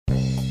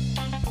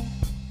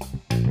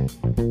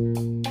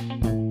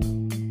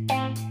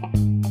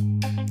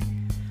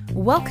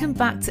Welcome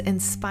back to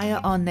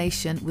Inspire Our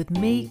Nation with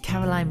me,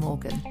 Caroline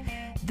Morgan.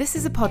 This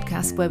is a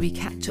podcast where we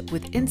catch up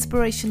with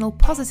inspirational,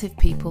 positive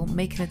people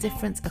making a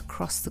difference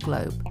across the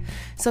globe.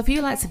 So if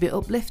you like to be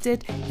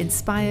uplifted,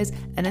 inspired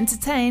and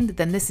entertained,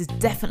 then this is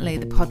definitely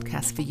the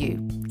podcast for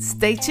you.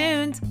 Stay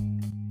tuned.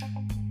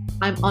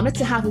 I'm honoured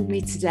to have with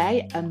me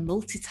today a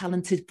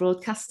multi-talented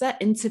broadcaster,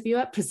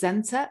 interviewer,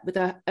 presenter with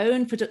her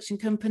own production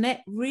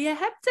company, Ria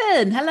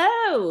Hepton.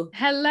 Hello.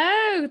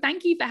 Hello.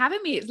 Thank you for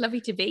having me. It's lovely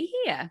to be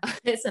here.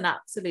 It's an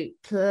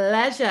absolute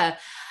pleasure.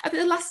 I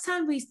think the last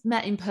time we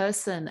met in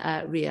person,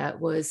 Ria,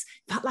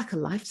 felt like a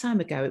lifetime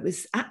ago. It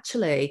was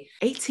actually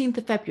 18th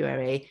of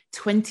February,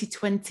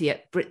 2020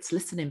 at Brit's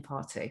listening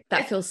party.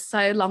 That feels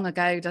so long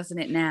ago, doesn't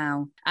it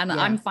now? And Yeah.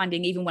 I'm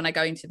finding even when I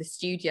go into the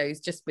studios,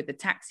 just with the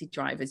taxi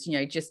drivers,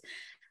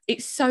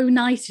 it's so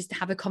nice just to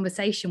have a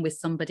conversation with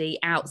somebody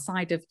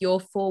outside of your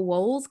four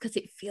walls, because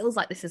it feels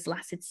like this has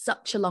lasted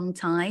such a long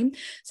time.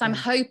 So I'm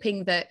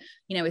hoping that,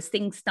 as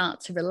things start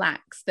to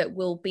relax, that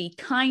we'll be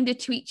kinder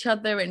to each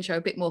other and show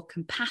a bit more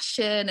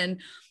compassion and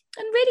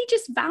really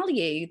just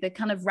value the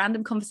kind of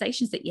random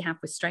conversations that you have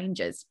with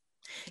strangers.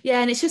 Yeah,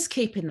 and it's just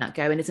keeping that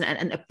going, isn't it?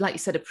 And like you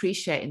said,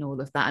 appreciating all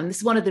of that. And this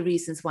is one of the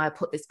reasons why I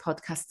put this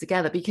podcast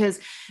together, because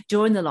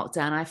during the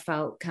lockdown, I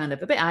felt kind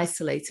of a bit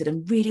isolated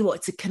and really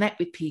wanted to connect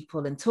with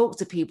people and talk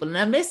to people. And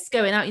I missed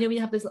going out, when you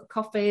have those little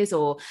coffees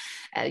or,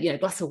 a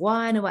glass of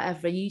wine or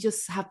whatever, and you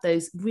just have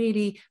those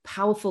really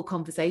powerful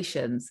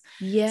conversations.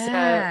 Yeah.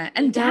 So,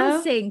 and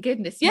dancing,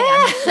 goodness me.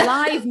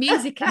 Live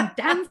music and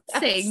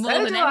dancing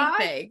more than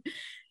anything.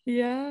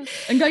 Yeah.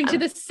 And going to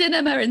the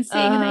cinema and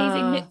seeing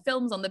amazing hit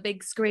films on the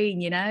big screen,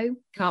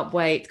 Can't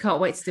wait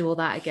to do all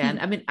that again.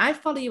 I mean, I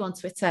follow you on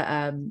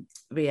Twitter,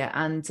 Ria,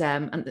 and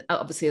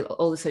obviously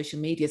all the social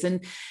medias,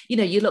 and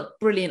you look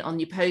brilliant on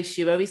your posts.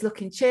 You're always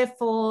looking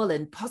cheerful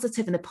and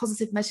positive, and the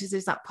positive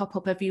messages that pop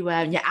up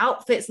everywhere, and your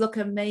outfits look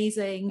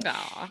amazing.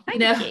 Oh,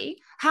 thank you.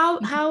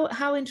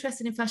 How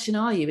interested in fashion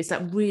are you? Is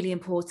that really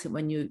important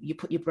when you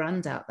put your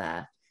brand out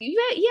there?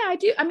 Yeah, I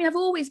do. I mean, I've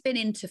always been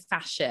into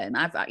fashion.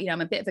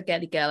 I'm a bit of a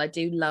girly girl. I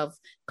do love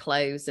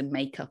clothes and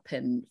makeup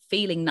and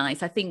feeling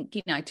nice. I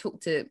think, I talk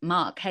to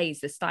Mark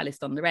Hayes, the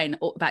stylist on Lorraine,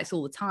 about this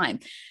all the time.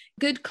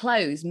 Good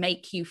clothes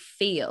make you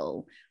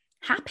feel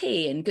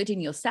happy and good in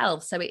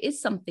yourself. So it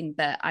is something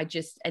that I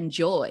just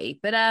enjoy.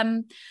 But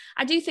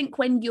I do think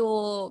when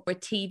you're a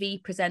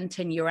TV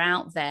presenter and you're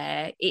out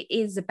there, it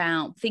is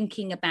about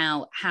thinking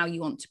about how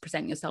you want to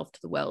present yourself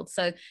to the world.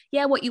 So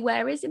yeah, what you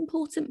wear is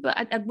important, but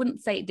I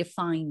wouldn't say it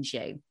defines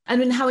you. I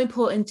mean, how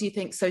important do you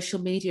think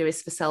social media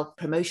is for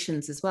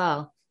self-promotions as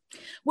well?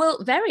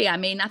 Well, very. I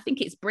mean, I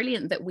think it's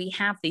brilliant that we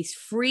have these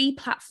free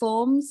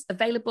platforms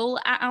available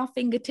at our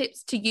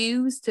fingertips to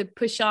use to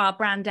push our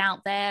brand out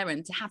there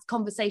and to have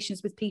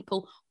conversations with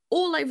people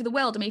all over the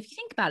world. I mean, if you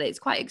think about it, it's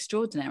quite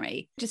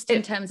extraordinary, just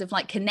in terms of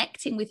like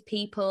connecting with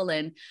people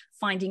and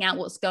finding out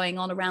what's going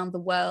on around the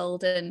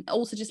world, and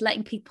also just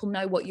letting people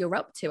know what you're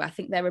up to. I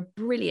think they're a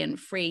brilliant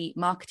free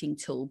marketing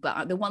tool.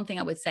 But the one thing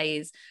I would say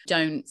is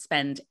don't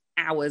spend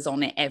hours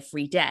on it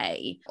every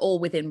day, or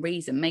within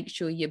reason. Make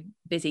sure you're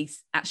busy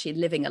actually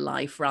living a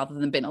life rather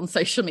than being on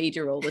social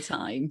media all the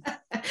time.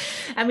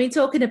 I mean,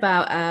 talking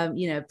about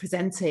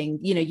presenting,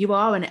 you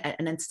are an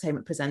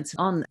entertainment presenter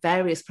on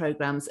various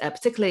programs,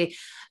 particularly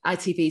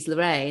ITV's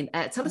Lorraine.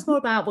 Tell us more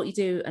about what you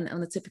do on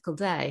a typical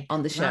day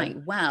on the show. Right.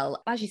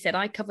 Well, as you said,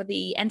 I cover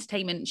the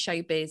entertainment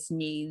showbiz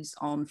news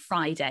on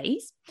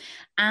Fridays,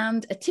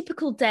 and a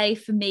typical day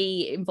for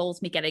me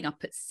involves me getting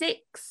up at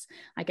 6.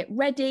 I get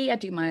ready, I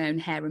do my own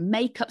hair and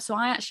makeup. So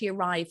I actually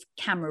arrive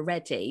camera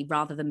ready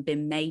rather than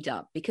being made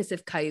up because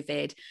of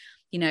COVID.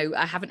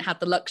 I haven't had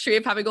the luxury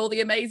of having all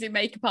the amazing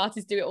makeup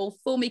artists do it all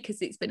for me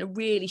because it's been a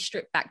really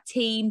stripped back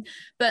team.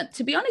 But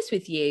to be honest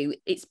with you,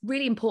 it's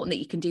really important that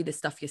you can do this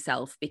stuff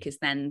yourself, because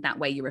then that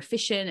way you're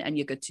efficient and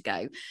you're good to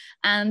go.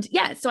 And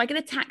yeah, so I get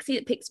a taxi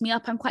that picks me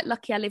up. I'm quite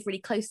lucky. I live really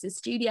close to the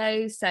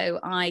studio. So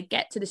I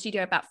get to the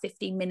studio about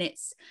 15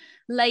 minutes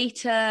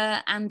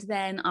later, and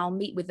then I'll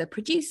meet with the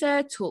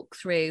producer, talk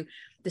through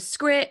the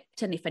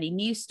script and if any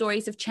news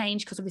stories have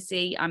changed, because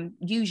obviously I'm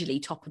usually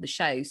top of the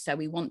show, so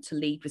we want to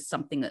lead with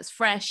something that's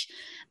fresh.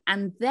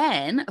 And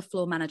then a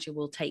floor manager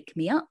will take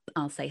me up.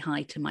 I'll say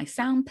hi to my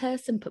sound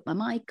person, put my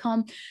mic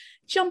on,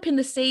 jump in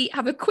the seat,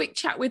 have a quick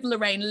chat with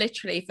Lorraine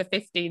literally for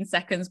 15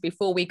 seconds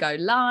before we go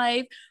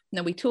live. And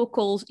then we talk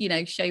all,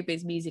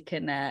 showbiz, music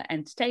and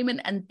entertainment.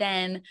 And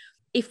then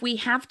if we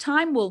have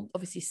time, we'll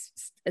obviously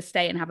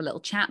stay and have a little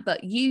chat.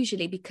 But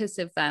usually because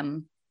of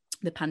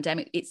the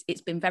pandemic,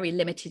 it's been very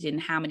limited in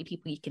how many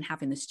people you can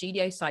have in the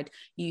studio. So I'd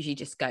usually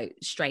just go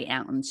straight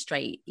out and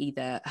straight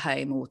either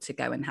home or to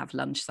go and have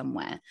lunch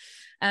somewhere.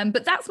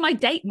 But that's my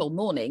date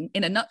morning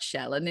in a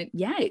nutshell. And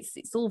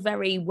it's all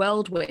very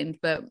whirlwind,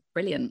 but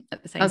brilliant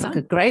at the same time. Sounds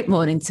like a great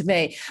morning to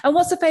me. And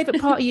what's the favourite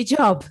part of your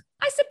job?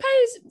 I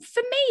suppose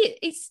for me,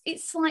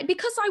 it's like,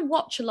 because I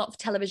watch a lot of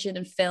television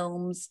and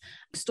films,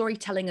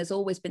 storytelling has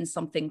always been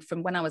something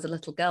from when I was a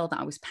little girl that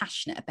I was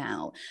passionate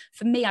about.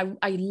 For me,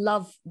 I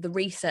love the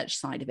research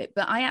side of it,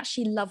 but I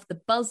actually love the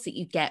buzz that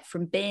you get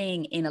from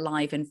being in a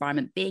live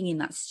environment, being in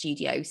that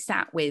studio,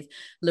 sat with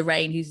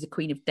Lorraine, who's the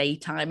queen of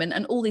daytime,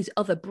 and all these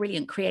other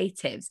brilliant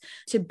creatives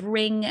to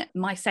bring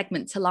my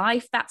segment to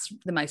life. That's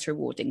the most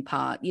rewarding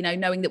part, you know,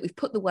 knowing that we've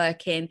put the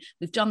work in,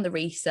 we've done the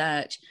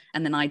research,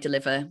 and then I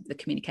deliver the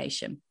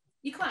communication.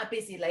 You're quite a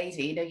busy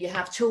lady, you know, you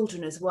have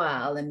children as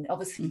well, and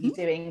obviously you're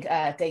doing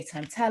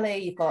daytime telly,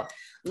 you've got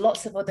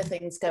lots of other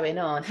things going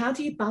on. How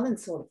do you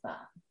balance all of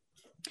that?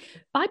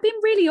 I've been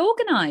really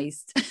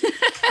organised.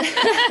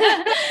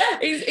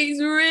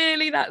 it's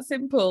really that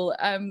simple.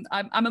 I'm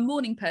a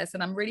morning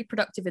person. I'm really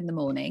productive in the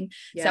morning.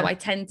 Yeah. So I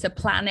tend to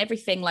plan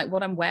everything, like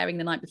what I'm wearing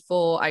the night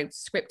before. I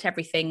script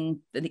everything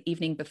the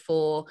evening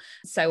before.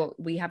 So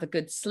we have a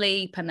good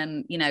sleep. And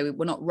then, you know,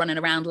 we're not running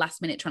around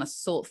last minute trying to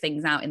sort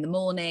things out in the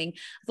morning.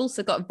 I've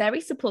also got a very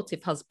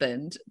supportive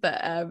husband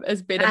that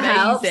has been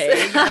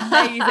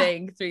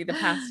amazing through the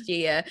past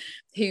year,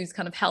 who's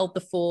kind of held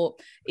the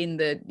fort in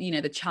the, you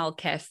know, the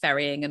childcare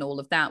ferrying and all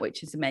of that,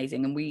 which is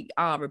amazing. And we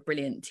are a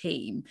brilliant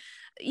team.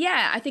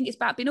 Yeah, I think it's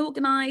about being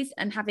organised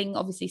and having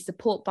obviously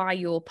support by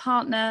your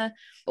partner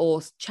or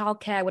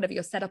childcare, whatever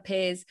your setup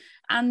is.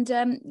 And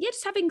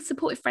just having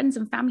supportive friends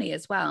and family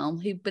as well,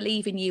 who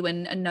believe in you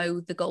and know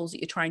the goals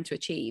that you're trying to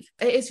achieve.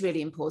 It is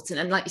really important.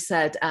 And like you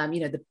said, you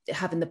know,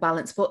 having the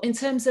balance. But in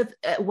terms of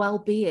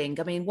well-being,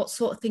 I mean, what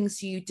sort of things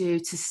do you do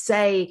to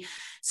stay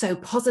so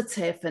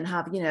positive and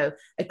have, you know,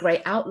 a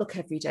great outlook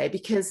every day?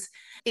 Because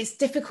it's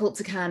difficult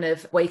to kind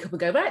of wake up and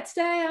go, right,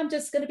 today I'm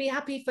just going to be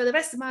happy for the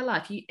rest of my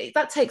life.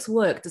 That takes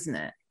work, doesn't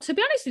it? To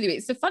be honest with you,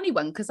 it's a funny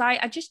one, because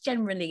I just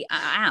generally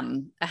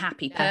am a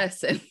happy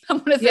person. I'm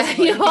one of those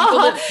people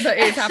that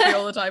is happy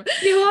all the time.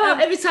 You are.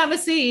 Every time I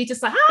see you,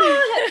 just like,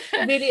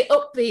 really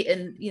upbeat,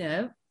 and, you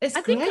know, I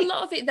think a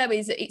lot of it, though,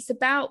 is it's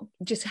about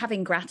just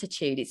having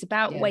gratitude. It's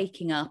about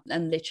waking up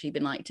and literally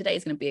being like, today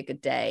is going to be a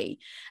good day.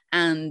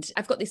 And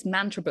I've got this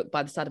mantra book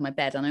by the side of my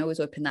bed, and I always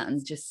open that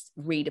and just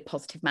read a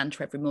positive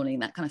mantra every morning.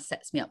 That kind of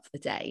sets me up for the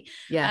day.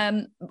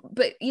 Yeah.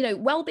 But, you know,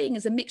 well-being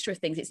is a mixture of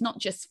things. It's not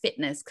just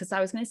fitness, because I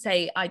was going to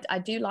say, I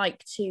do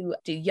like to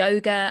do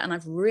yoga, and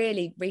I've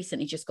really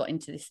recently just got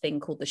into this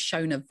thing called the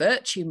Shona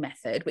Virtue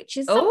method, which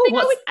is something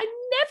I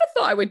never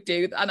thought I would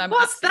do, and I'm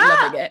absolutely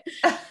loving it.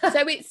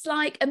 So it's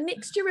like a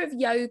mixture of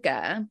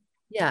yoga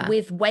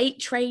with weight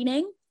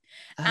training.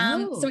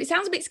 So it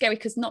sounds a bit scary,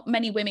 because not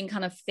many women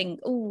kind of think,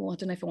 oh, I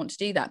don't know if I want to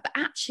do that. But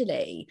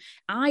actually,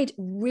 I'd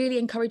really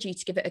encourage you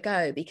to give it a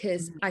go,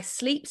 because I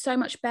sleep so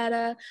much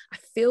better. I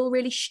feel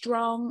really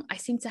strong. I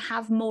seem to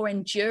have more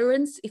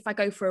endurance. If I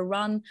go for a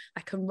run,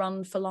 I can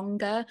run for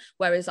longer.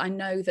 Whereas I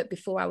know that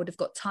before I would have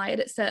got tired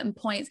at certain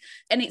points.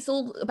 And it's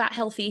all about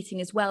healthy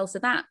eating as well. So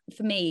that,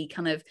 for me,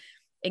 kind of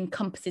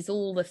encompasses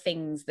all the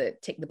things that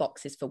tick the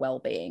boxes for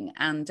well-being.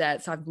 And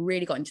so I've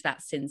really got into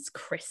that since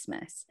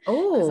Christmas.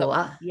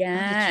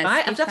 Yeah,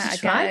 I've got to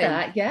try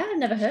that. Yeah, I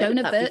never heard of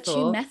that Virtue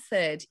before.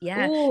 Method.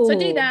 Yeah. Ooh. So I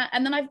do that,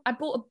 and then I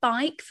bought a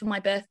bike for my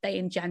birthday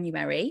in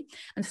January,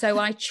 and so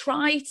I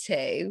try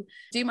to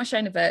do my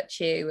Shona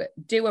Virtue,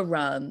 do a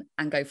run,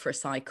 and go for a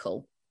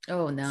cycle.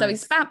 Oh, nice. So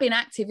it's about being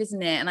active,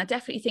 isn't it? And I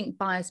definitely think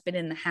Baya's been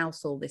in the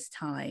house all this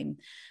time.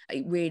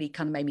 It really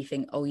kind of made me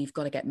think, oh, you've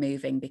got to get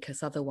moving,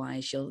 because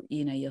otherwise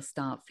you'll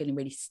start feeling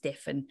really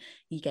stiff and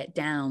you get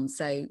down.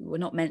 So we're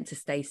not meant to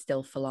stay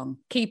still for long.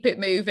 Keep it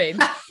moving.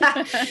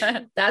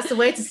 That's the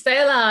way to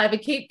stay alive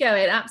and keep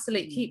going.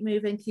 Absolutely. Keep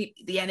moving, keep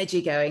the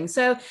energy going.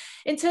 So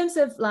in terms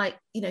of, like,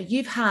 you know,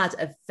 you've had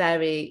a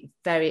very,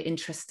 very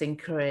interesting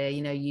career.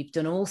 You know, you've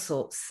done all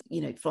sorts,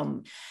 you know,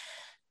 from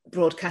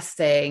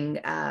broadcasting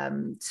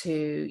to,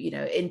 you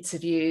know,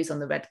 interviews on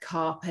the red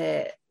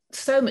carpet,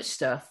 so much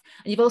stuff.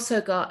 And you've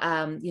also got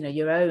you know,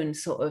 your own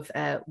sort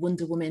of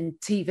Wonder Woman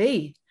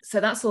TV,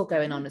 so that's all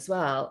going on as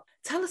well.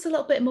 Tell us a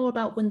little bit more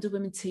about Wonder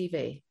Woman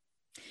TV.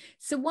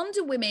 So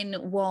Wonder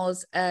Women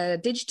was a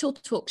digital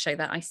talk show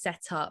that I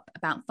set up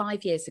about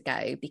 5 years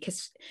ago,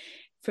 because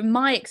from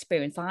my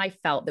experience, I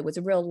felt there was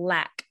a real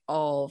lack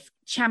of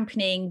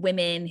championing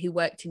women who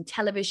worked in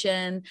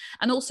television,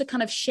 and also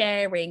kind of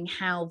sharing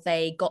how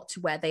they got to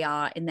where they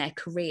are in their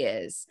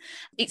careers.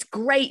 It's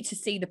great to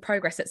see the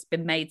progress that's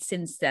been made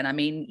since then. I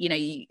mean, you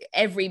know,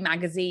 every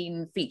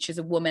magazine features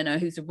a woman or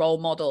who's a role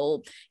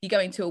model. You go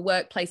into a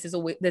workplace,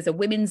 there's a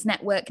women's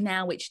network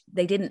now, which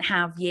they didn't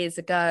have years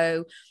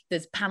ago.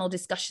 There's panel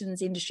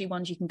discussions, industry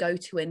ones you can go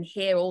to and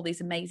hear all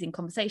these amazing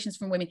conversations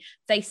from women.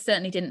 They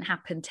certainly didn't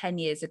happen 10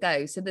 years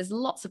ago. So there's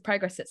lots of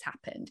progress that's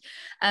happened.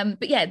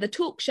 But yeah, yeah, the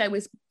talk show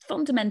was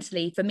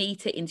fundamentally for me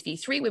to interview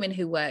 3 women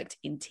who worked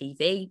in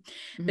TV,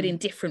 but in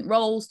different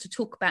roles, to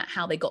talk about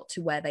how they got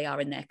to where they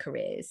are in their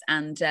careers.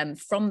 And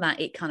from that,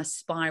 it kind of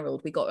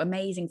spiraled. We got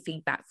amazing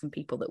feedback from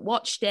people that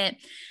watched it,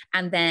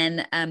 and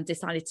then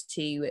decided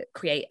to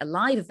create a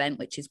live event,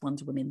 which is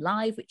Wonder Women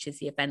Live, which is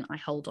the event I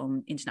hold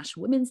on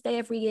International Women's Day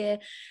every year.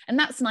 And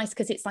that's nice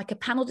because it's like a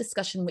panel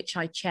discussion, which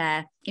I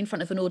chair in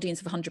front of an audience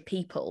of 100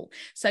 people.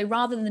 So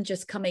rather than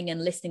just coming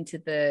and listening to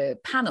the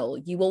panel,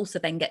 you also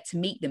then get to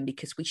meet them,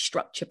 because we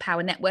structure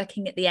power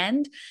networking at the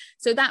end.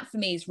 So that for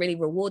me is really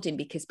rewarding,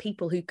 because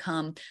people who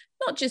come,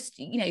 not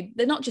just,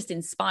 they're not just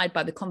inspired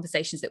by the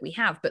conversations that we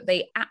have, but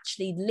they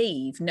actually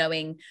leave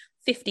knowing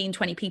 15,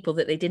 20 people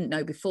that they didn't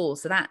know before.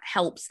 So that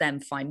helps them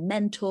find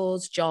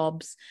mentors,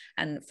 jobs.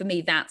 And for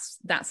me, that's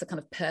the kind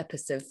of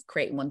purpose of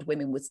creating Wonder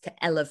Women, was to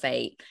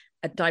elevate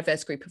a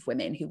diverse group of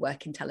women who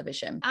work in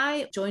television.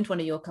 I joined one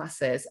of your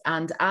classes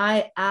and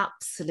I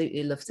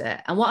absolutely loved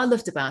it. And what I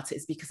loved about it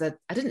is because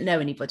I didn't know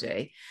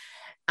anybody.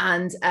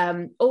 And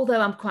although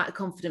I'm quite a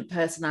confident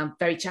person, I'm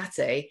very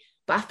chatty,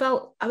 but I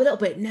felt a little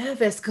bit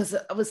nervous because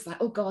I was like,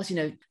 oh gosh,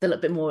 they're a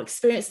little bit more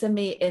experienced than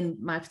me in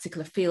my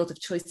particular field of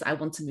choice that I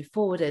want to move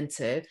forward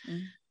into.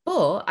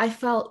 But I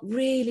felt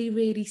really,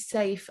 really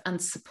safe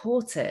and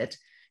supported,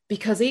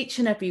 because each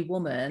and every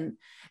woman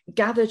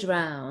gathered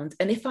around,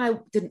 and if I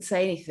didn't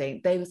say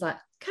anything, they was like,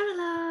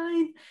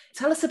 Caroline,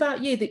 tell us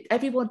about you. That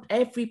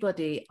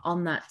everybody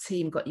on that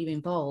team got you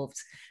involved.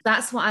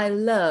 That's what I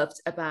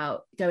loved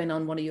about going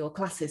on one of your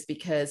classes,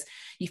 because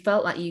you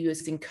felt like you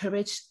was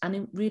encouraged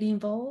and really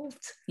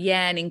involved.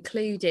 Yeah, and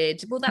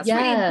included. Well, that's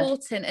really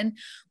important. And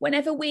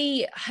whenever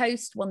we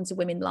host Wonder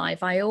Women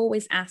Live, I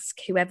always ask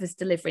whoever's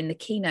delivering the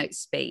keynote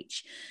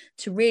speech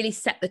to really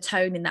set the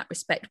tone in that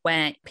respect,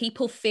 where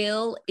people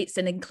feel it's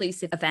an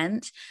inclusive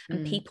event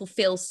and people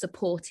feel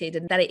supported,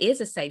 and that it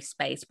is a safe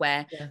space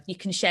where you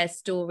can share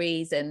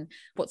stories and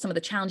what some of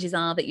the challenges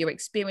are that you're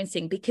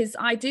experiencing. Because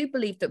I do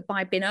believe that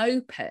by being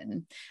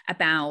open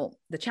about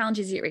the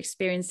challenges you're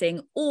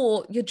experiencing,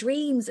 or your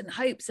dreams and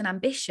hopes and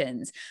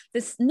ambitions,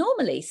 there's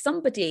normally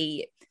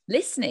somebody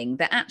listening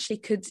that actually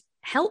could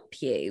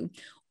help you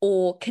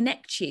or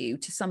connect you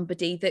to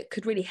somebody that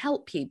could really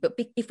help you. But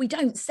if we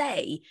don't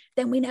say,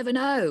 then we never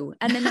know,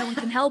 and then no one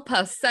can help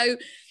us. So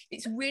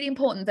it's really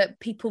important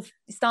that people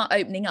start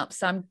opening up.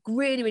 So I'm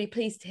really, really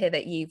pleased to hear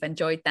that you've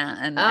enjoyed that.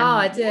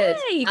 I did.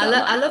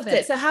 I loved it.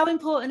 it. So how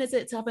important is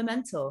it to have a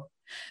mentor?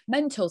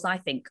 Mentors, I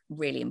think,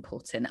 really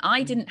important.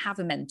 I didn't have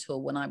a mentor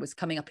when I was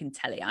coming up in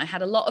telly. I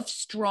had a lot of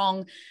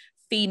strong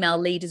female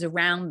leaders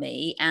around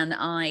me, and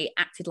I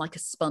acted like a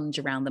sponge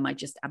around them. I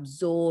just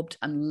absorbed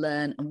and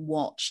learned and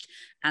watched,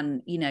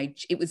 and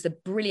it was a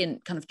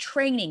brilliant kind of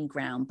training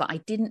ground, but I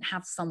didn't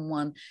have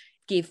someone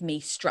give me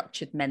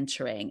structured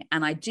mentoring.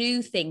 And I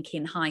do think,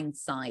 in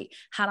hindsight,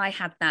 had I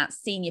had that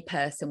senior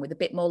person with a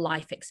bit more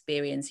life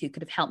experience who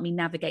could have helped me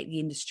navigate the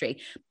industry,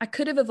 I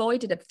could have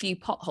avoided a few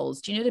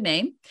potholes. Do you know what I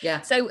mean?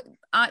 Yeah. So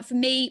for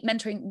me,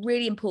 mentoring,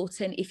 really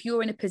important. If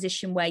you're in a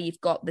position where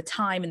you've got the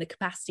time and the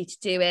capacity to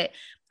do it,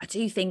 I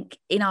do think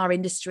in our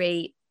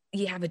industry,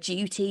 you have a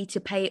duty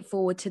to pay it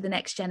forward to the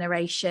next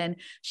generation,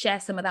 share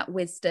some of that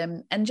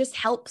wisdom, and just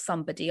help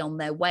somebody on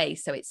their way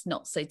so it's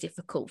not so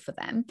difficult for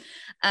them.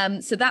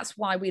 So that's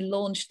why we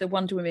launched the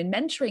Wonder Women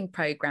Mentoring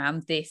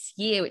Program this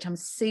year, which I'm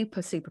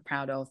super, super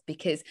proud of,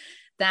 because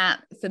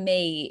that for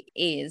me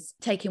is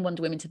taking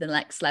Wonder Women to the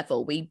next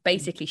level. We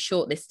basically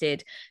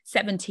shortlisted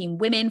 17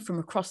 women from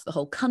across the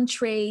whole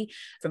country,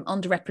 from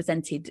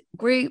underrepresented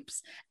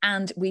groups,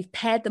 and we've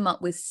paired them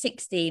up with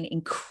 16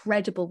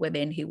 incredible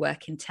women who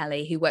work in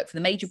telly, who work for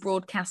the major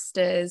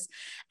broadcasters,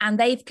 and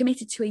they've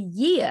committed to a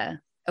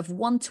year of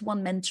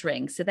one-to-one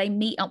mentoring. So they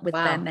meet up with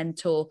their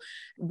mentor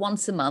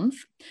once a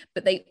month,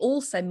 but they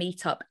also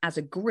meet up as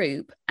a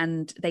group,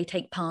 and they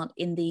take part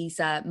in these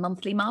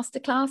monthly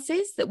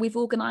masterclasses that we've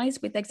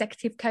organized with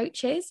executive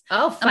coaches.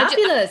 Oh,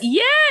 fabulous.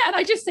 And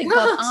I just think,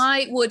 God,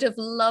 I would have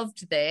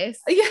loved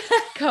this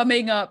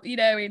coming up,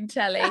 in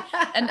telly.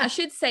 And I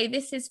should say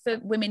this is for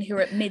women who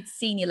are at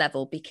mid-senior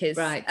level, because,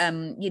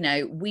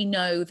 we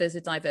know there's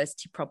a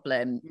diversity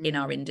problem in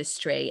our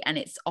industry, and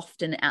it's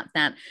often at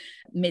that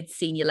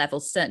mid-senior level,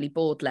 certainly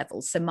board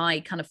level. So my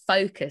kind of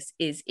focus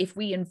is, if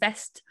we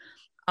invest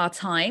our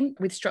time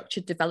with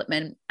structured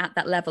development at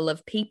that level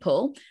of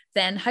people,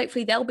 then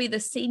hopefully they'll be the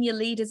senior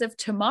leaders of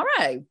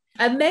tomorrow.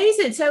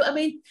 Amazing. So, I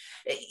mean,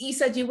 you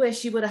said you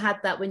wish you would have had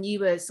that when you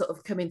were sort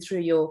of coming through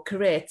your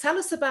career. Tell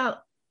us about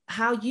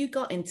how you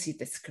got into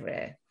this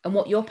career and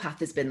what your path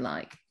has been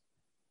like.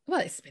 Well,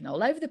 it's been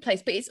all over the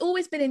place, but it's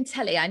always been in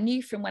telly. I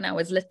knew from when I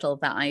was little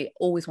that I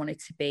always wanted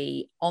to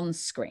be on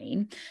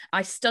screen.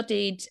 I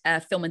studied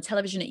film and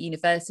television at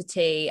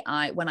university.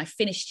 When I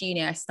finished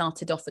uni, I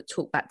started off at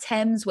Talkback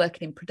Thames,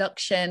 working in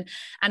production.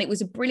 And it was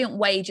a brilliant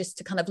way just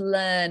to kind of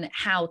learn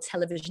how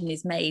television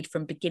is made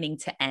from beginning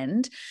to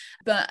end.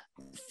 But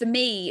for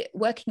me,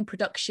 working in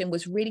production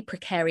was really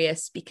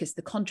precarious because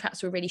the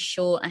contracts were really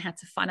short. I had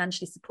to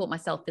financially support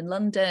myself in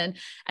London,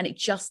 and it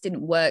just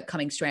didn't work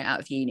coming straight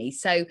out of uni.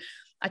 So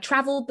I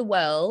traveled the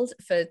world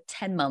for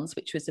 10 months,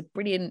 which was a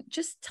brilliant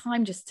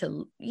time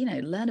to,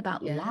 learn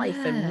about life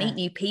and meet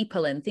new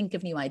people and think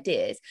of new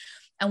ideas.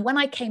 And when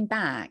I came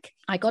back,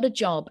 I got a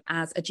job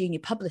as a junior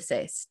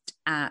publicist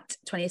at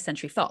 20th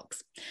Century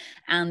Fox.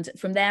 And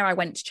from there, I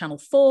went to Channel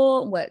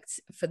 4 and worked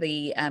for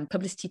the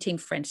publicity team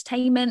for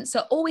entertainment.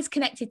 So always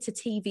connected to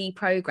TV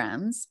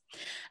programs.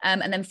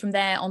 And then from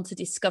there on to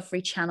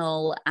Discovery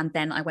Channel. And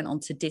then I went on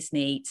to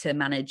Disney to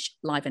manage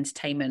live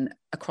entertainment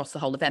across the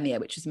whole of EMEA,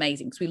 which was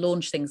amazing because we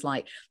launched things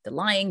like The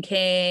Lion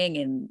King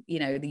in,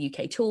 the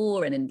UK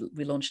tour. And then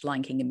we launched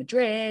Lion King in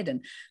Madrid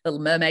and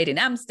Little Mermaid in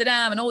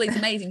Amsterdam and all these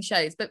amazing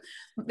shows. But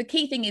the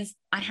key thing is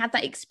I had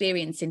that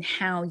experience in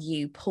how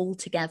you pull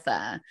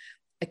together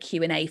a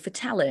Q&A for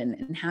talent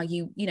and how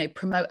you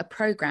promote a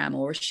program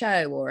or a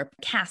show or a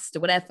cast or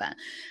whatever.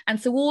 And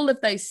so all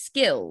of those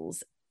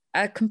skills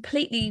are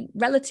completely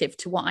relative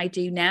to what I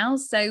do now.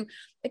 So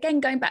again,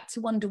 going back to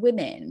Wonder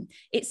Women,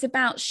 it's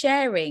about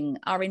sharing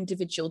our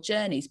individual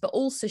journeys, but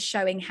also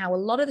showing how a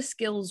lot of the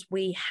skills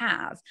we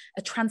have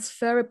are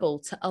transferable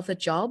to other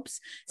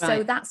jobs. Right.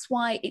 So that's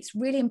why it's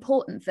really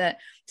important that,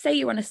 say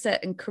you're on a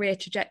certain career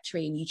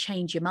trajectory and you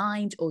change your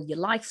mind or your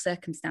life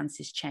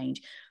circumstances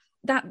change,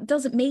 that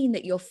doesn't mean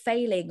that you're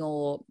failing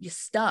or you're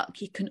stuck.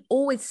 You can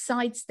always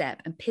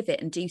sidestep and pivot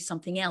and do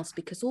something else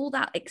because all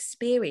that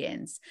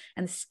experience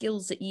and the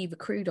skills that you've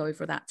accrued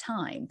over that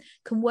time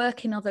can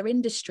work in other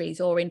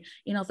industries or in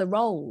other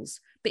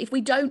roles. But if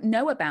we don't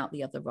know about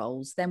the other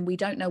roles, then we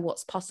don't know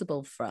what's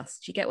possible for us.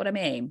 Do you get what I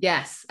mean?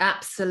 Yes,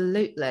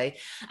 absolutely.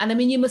 And I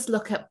mean, you must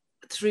look up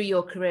through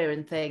your career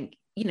and think,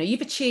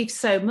 you've achieved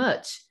so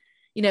much.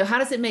 How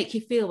does it make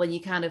you feel when you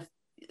kind of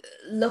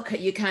look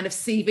at your kind of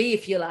CV,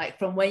 if you like,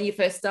 from when you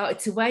first started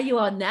to where you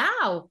are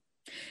now?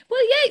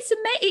 Well, yeah,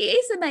 it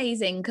is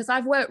amazing because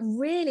I've worked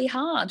really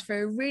hard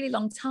for a really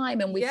long time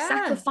and we've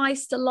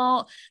sacrificed a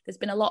lot. There's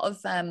been a lot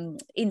of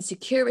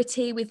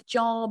insecurity with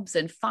jobs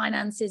and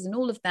finances and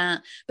all of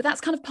that. But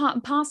that's kind of part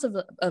and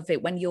parcel of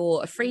it when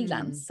you're a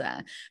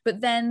freelancer.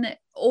 But then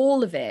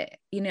all of it,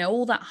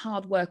 all that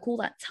hard work, all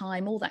that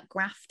time, all that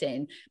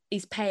grafting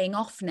is paying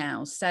off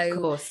now. So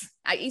of course.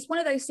 It's one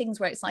of those things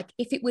where it's like,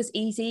 if it was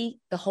easy,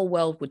 the whole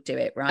world would do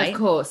it, right? Of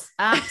course.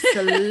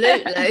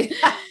 Absolutely.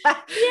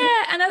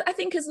 Yeah. And I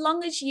think as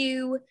long as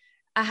you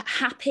are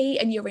happy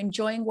and you're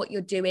enjoying what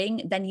you're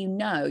doing, then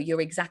you're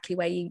exactly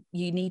where you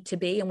need to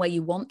be and where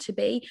you want to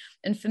be.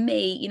 And for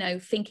me,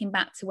 thinking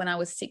back to when I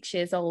was 6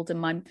 years old and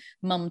my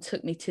mum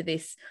took me to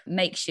this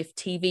makeshift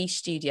TV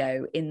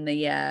studio in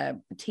the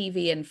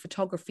TV and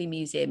Photography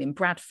Museum in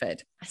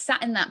Bradford. I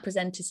sat in that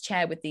presenter's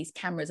chair with these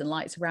cameras and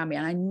lights around me.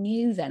 And I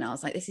knew then, I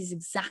was like, this is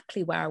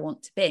exactly where I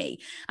want to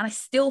be. And I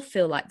still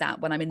feel like that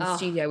when I'm in the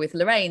studio with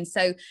Lorraine.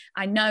 So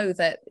I know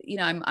that,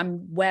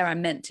 I'm where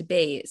I'm meant to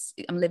be.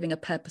 I'm living a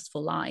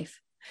purposeful life.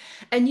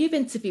 And you've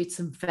interviewed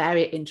some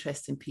very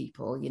interesting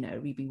people,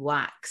 Ruby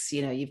Wax,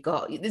 you've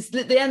got this,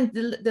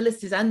 the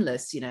list is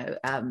endless,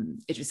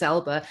 Idris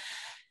Elba.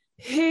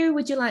 Who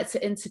would you like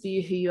to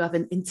interview who you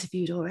haven't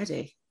interviewed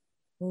already?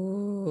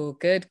 Oh,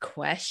 good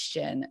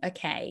question.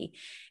 Okay.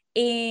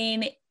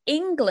 In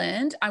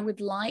England, I would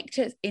like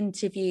to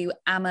interview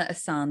Amma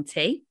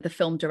Asante, the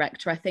film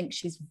director. I think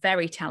she's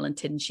very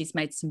talented and she's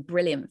made some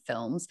brilliant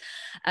films.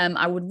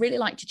 I would really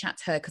like to chat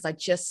to her because I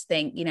just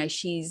think,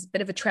 she's a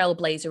bit of a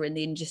trailblazer in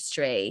the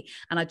industry.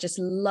 And I'd just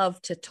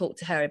love to talk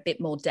to her a bit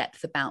more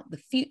depth about the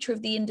future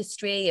of the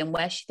industry and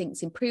where she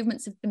thinks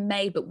improvements have been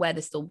made, but where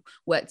there's still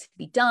work to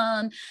be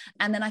done.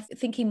 And then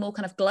thinking more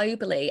kind of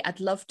globally,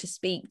 I'd love to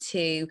speak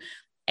to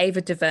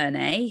Ava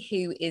DuVernay,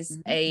 who is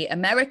an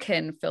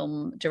American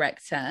film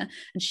director,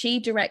 and she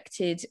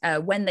directed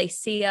When They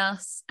See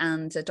Us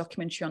and a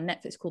documentary on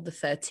Netflix called The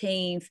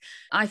 13th.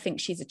 I think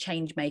she's a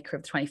change maker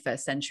of the 21st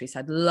century, so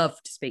I'd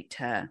love to speak to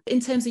her. In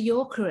terms of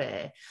your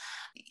career,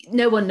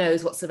 no one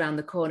knows what's around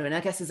the corner. And I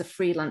guess as a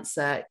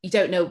freelancer, you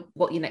don't know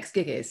what your next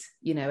gig is,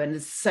 and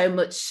there's so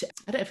much,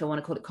 I don't know if I want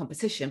to call it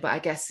competition, but I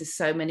guess there's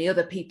so many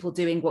other people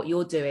doing what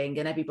you're doing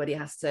and everybody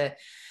has to,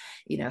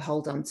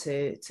 hold on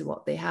to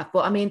what they have.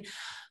 But I mean,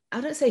 I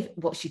don't say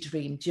what's your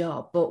dream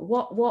job, but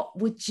what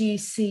would you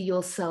see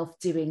yourself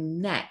doing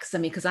next? I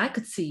mean, because I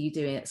could see you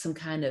doing it some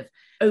kind of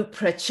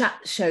Oprah chat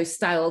show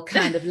style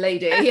kind of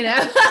lady,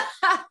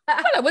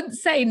 Well, I wouldn't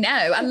say no.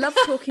 I love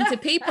talking to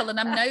people and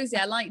I'm nosy.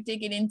 I like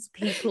digging into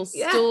people's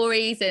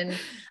stories. And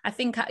I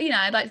think,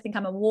 I like to think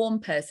I'm a warm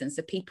person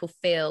so people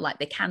feel like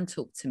they can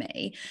talk to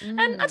me.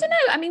 And I don't know.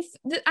 I mean,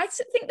 I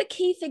think the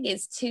key thing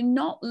is to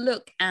not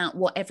look at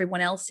what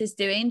everyone else is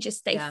doing. Just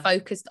stay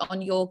focused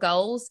on your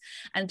goals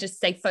and just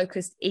stay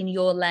focused in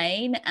your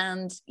lane.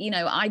 And,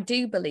 I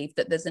do believe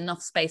that there's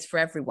enough space for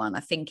everyone. I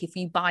think if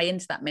you buy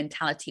into that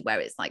mentality where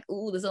it's like,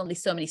 oh, there's only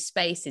so many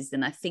spaces,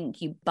 then I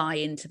think you buy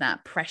into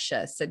that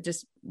pressure. So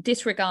just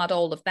disregard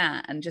all of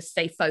that and just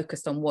stay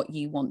focused on what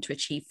you want to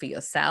achieve for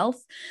yourself.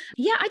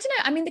 Yeah, I don't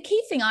know. I mean, the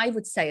key thing I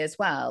would say as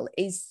well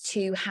is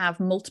to have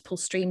multiple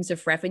streams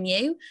of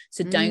revenue.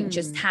 So don't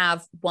just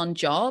have one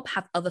job,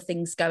 have other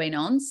things going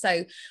on.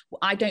 So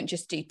I don't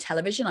just do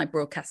television. I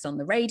broadcast on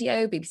the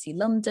radio, BBC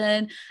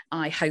London.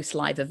 I host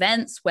live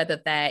events, whether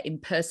they're in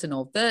person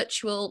or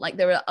virtual. Like,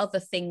 there are other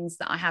things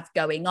that I have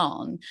going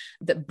on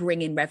that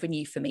bring in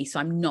revenue for me. So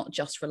I'm not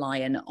just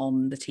relying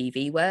on the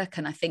TV work.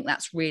 And I think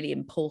that's really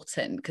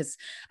important, because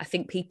I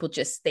think people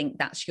just think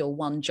that's your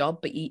one job,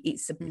 but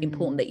it's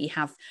important that you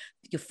have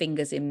your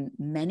fingers in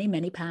many,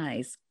 many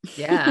pies.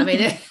 Yeah, I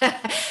mean,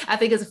 I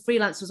think as a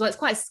freelancer as well, it's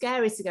quite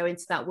scary to go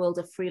into that world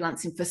of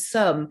freelancing for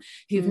some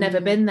who've never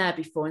been there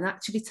before, and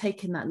actually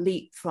taking that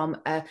leap from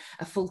a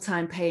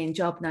full-time paying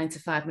job, 9 to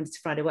 5, Monday to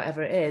Friday,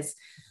 whatever it is,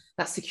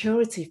 that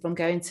security from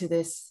going to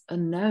this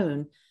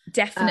unknown.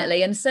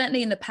 Definitely. And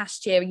certainly in the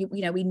past year, you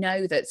know, we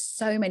know that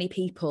so many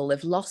people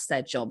have lost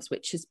their jobs,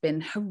 which has been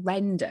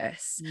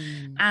horrendous.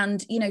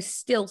 And, you know,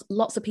 still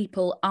lots of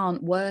people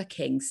aren't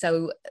working.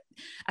 So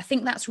I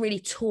think that's really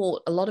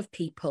taught a lot of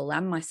people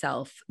and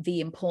myself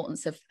the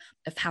importance of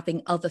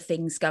having other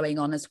things going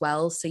on as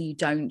well. So you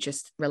don't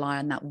just rely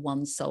on that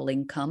one sole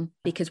income,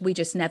 because we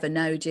just never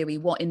know, do we,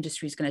 what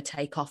industry is going to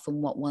take off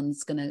and what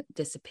one's going to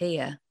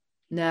disappear.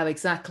 No,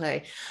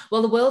 exactly.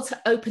 Well, the world's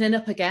opening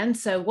up again.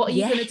 So what are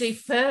you going to do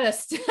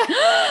first? What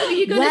are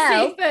you going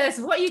to see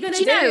first? What are you going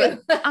to do? Know,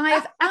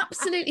 I've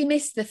absolutely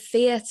missed the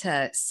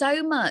theatre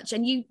so much.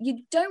 And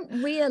you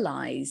don't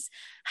realise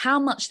how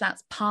much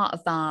that's part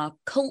of our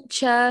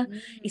culture,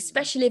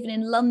 especially living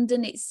in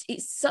London. It's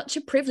such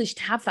a privilege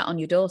to have that on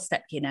your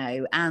doorstep, you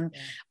know, and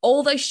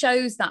all those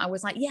shows that I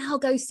was like, yeah, I'll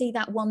go see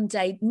that one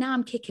day. Now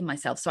I'm kicking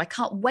myself. So I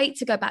can't wait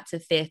to go back to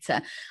the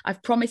theatre.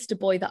 I've promised a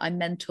boy that I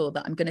mentor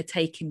that I'm going to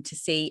take him to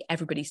see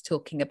Everybody's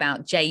Talking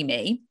About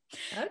Jamie,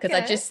 because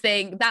I just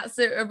think that's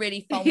a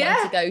really fun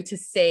one to go to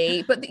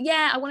see. But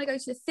I want to go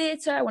to the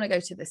theatre, I want to go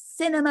to the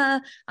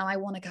cinema, and I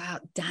want to go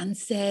out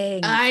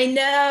dancing. I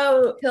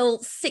know, till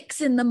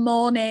 6 a.m. to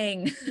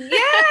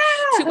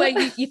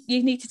where you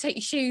need to take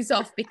your shoes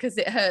off because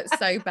it hurts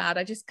so bad.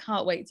 I just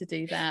can't wait to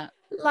do that.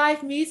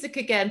 Live music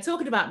again.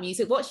 Talking about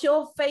music, what's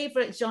your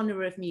favourite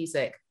genre of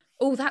music?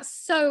 Oh, that's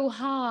so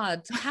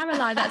hard,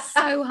 Caroline. That's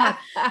so hard.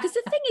 Because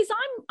the thing is,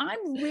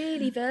 I'm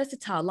really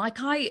versatile. Like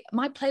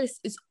my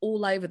playlist is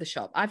all over the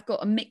shop. I've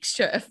got a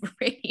mixture of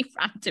really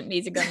random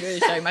music. I'm going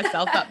to show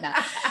myself up now.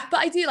 But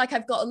I do, like,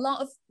 I've got a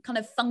lot of kind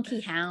of funky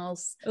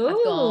house. Ooh.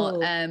 I've got,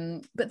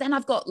 but then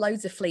I've got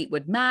loads of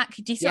Fleetwood Mac.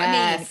 Do you see what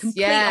I mean?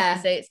 Complete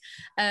opposites.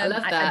 I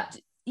love that.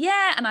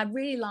 And I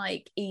really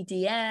like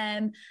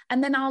EDM,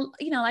 and then I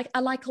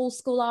like old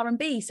school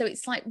R&B, so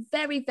it's like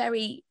very,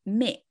 very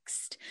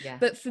mixed.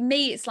 But for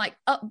me, it's like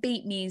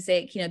upbeat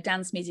music. You know,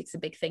 dance music's a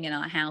big thing in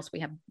our house. We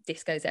have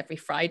discos every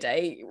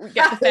Friday. We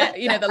get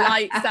the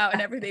lights out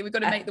and everything. We've got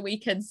to make the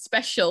weekend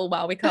special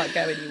while we can't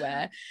go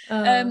anywhere.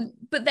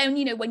 But then,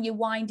 you know, when you're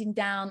winding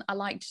down, I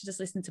like to just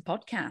listen to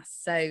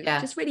podcasts. So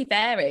just really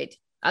varied.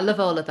 I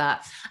love all of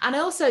that. And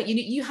also,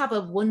 you have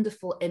a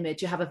wonderful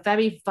image. You have a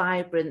very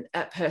vibrant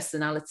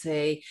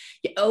personality.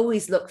 You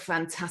always look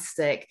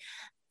fantastic.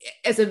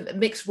 As a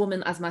mixed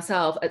woman, as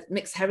myself, a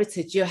mixed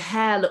heritage, your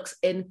hair looks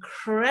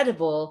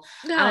incredible.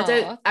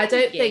 And I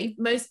don't think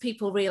most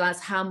people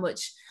realize how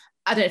much,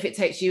 I don't know if it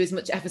takes you as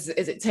much effort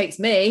as it takes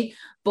me,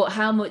 but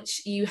how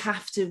much you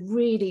have to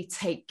really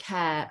take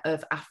care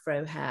of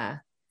Afro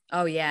hair.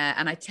 Oh yeah,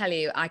 and I tell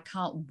you, I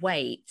can't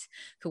wait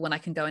for when I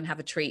can go and have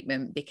a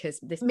treatment, because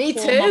this poor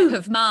mop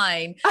of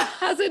mine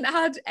hasn't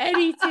had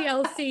any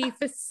TLC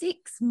for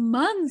 6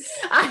 months.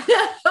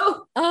 I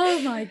know.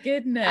 Oh my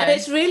goodness. And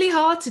it's really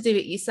hard to do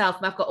it yourself.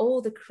 I've got all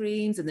the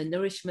creams and the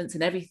nourishments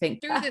and everything.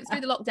 Through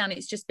the lockdown,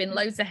 it's just been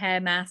loads of hair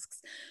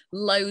masks,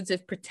 loads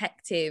of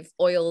protective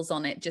oils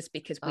on it, just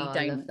because we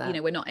don't, you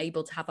know, we're not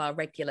able to have our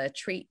regular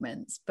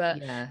treatments. But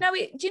no,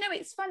 do you know,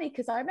 it's funny,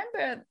 because I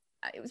remember,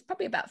 it was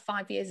probably about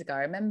 5 years ago, I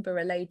remember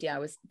a lady, I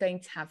was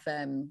going to have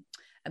a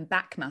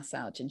back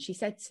massage, and she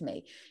said to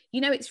me, you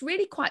know, it's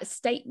really quite a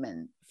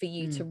statement for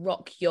you to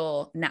rock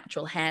your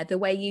natural hair the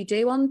way you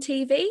do on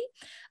TV.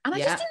 And I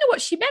just didn't know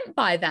what she meant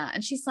by that.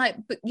 And she's like,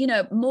 but, you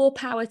know, more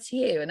power to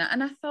you. And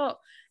I thought,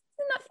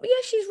 yeah,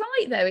 she's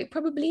right though. It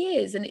probably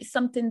is. And it's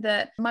something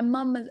that my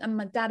mum and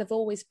my dad have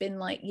always been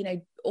like, you know,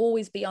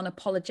 always be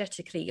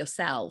unapologetically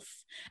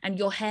yourself, and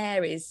your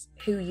hair is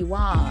who you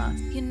are.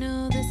 You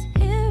know, this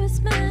hair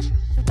is mine.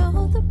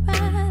 Roll the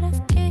ride, I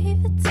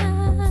gave it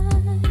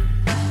time,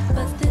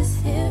 but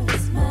this hair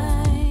is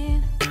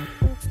mine.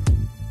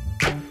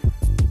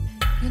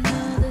 You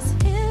know, this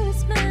hair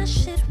is mine.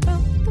 Shit,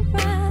 roll the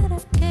ride, I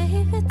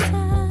gave it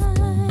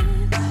time,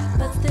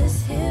 but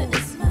this hair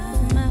is mine.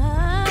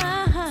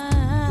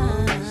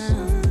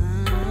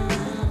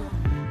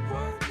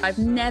 I've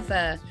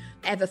never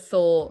ever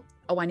thought,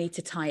 oh, I need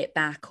to tie it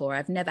back, or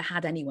I've never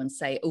had anyone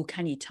say, oh,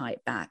 can you tie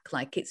it back?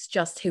 Like, it's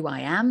just who I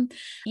am.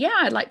 Yeah,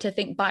 I'd like to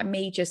think by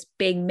me just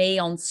being me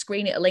on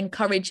screen, it'll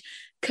encourage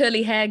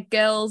curly haired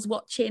girls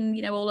watching,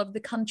 you know, all over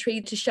the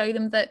country, to show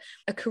them that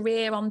a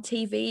career on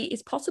TV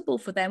is possible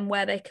for them,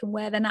 where they can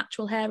wear their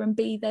natural hair and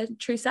be their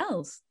true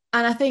selves.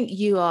 And I think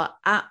you are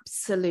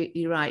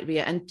absolutely right,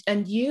 Ria.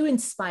 And you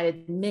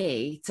inspired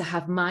me to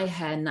have my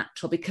hair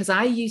natural, because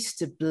I used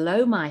to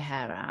blow my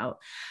hair out.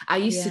 I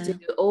used to do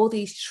all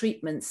these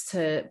treatments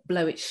to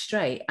blow it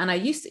straight. And I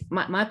used to,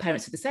 my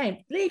parents were the same,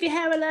 leave your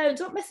hair alone,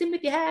 stop messing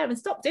with your hair and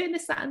stop doing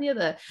this, that and the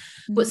other.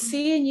 But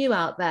seeing you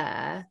out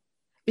there,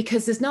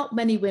 because there's not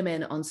many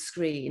women on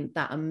screen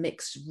that are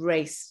mixed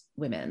race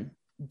women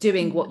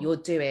doing what you're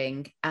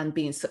doing and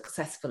being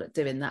successful at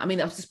doing that. I mean,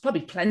 there's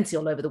probably plenty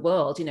all over the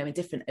world, you know, in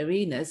different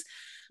arenas,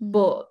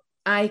 but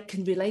I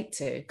can relate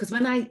to, because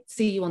when I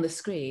see you on the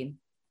screen,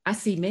 I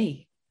see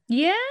me.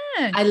 Yeah.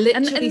 I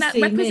literally and that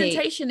see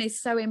representation is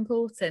so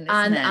important,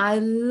 isn't it? I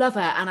love her.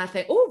 And I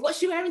think, oh, what's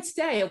she wearing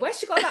today? Or where's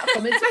she got that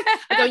from? It's like,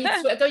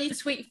 I go your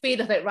tweet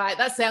feed. I think, right,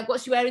 that's it.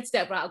 What's she wearing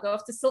today? Right, I'll go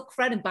off to Silk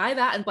Thread and buy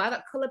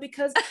that colour,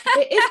 because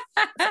it is,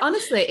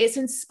 honestly, it's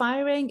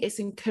inspiring. It's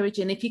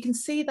encouraging. If you can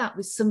see that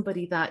with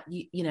somebody that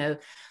you know,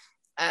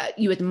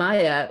 you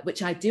admire,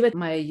 which I do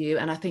admire you.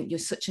 And I think you're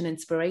such an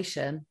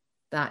inspiration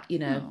that, you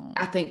know,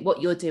 I think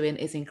what you're doing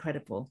is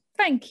incredible.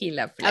 Thank you,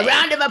 lovely. A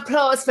round of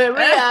applause for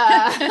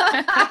Ria.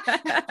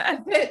 A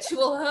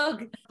virtual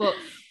hug. But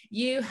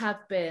you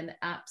have been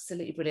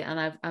absolutely brilliant.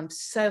 And I'm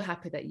so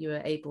happy that you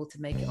were able to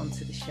make it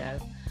onto the show.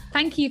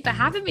 Thank you for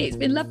having me. It's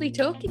been lovely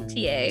talking to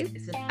you.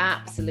 It's an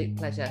absolute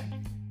pleasure.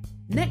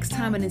 Next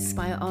time on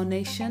Inspire Our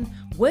Nation,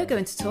 we're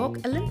going to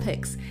talk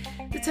Olympics.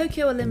 The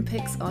Tokyo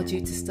Olympics are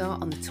due to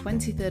start on the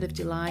 23rd of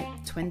July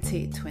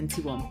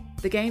 2021.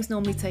 The Games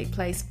normally take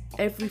place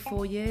every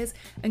 4 years,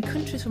 and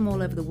countries from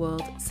all over the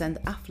world send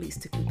athletes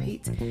to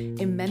compete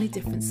in many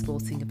different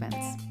sporting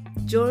events.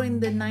 During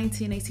the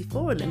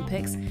 1984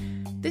 Olympics,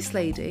 this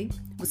lady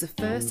was the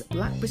first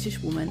Black British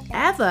woman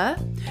ever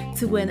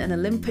to win an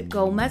Olympic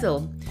gold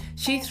medal.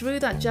 She threw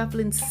that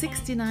javelin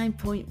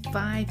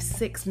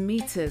 69.56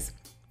 metres.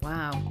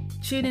 Wow.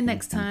 Tune in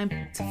next time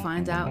to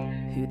find out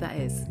who that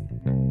is.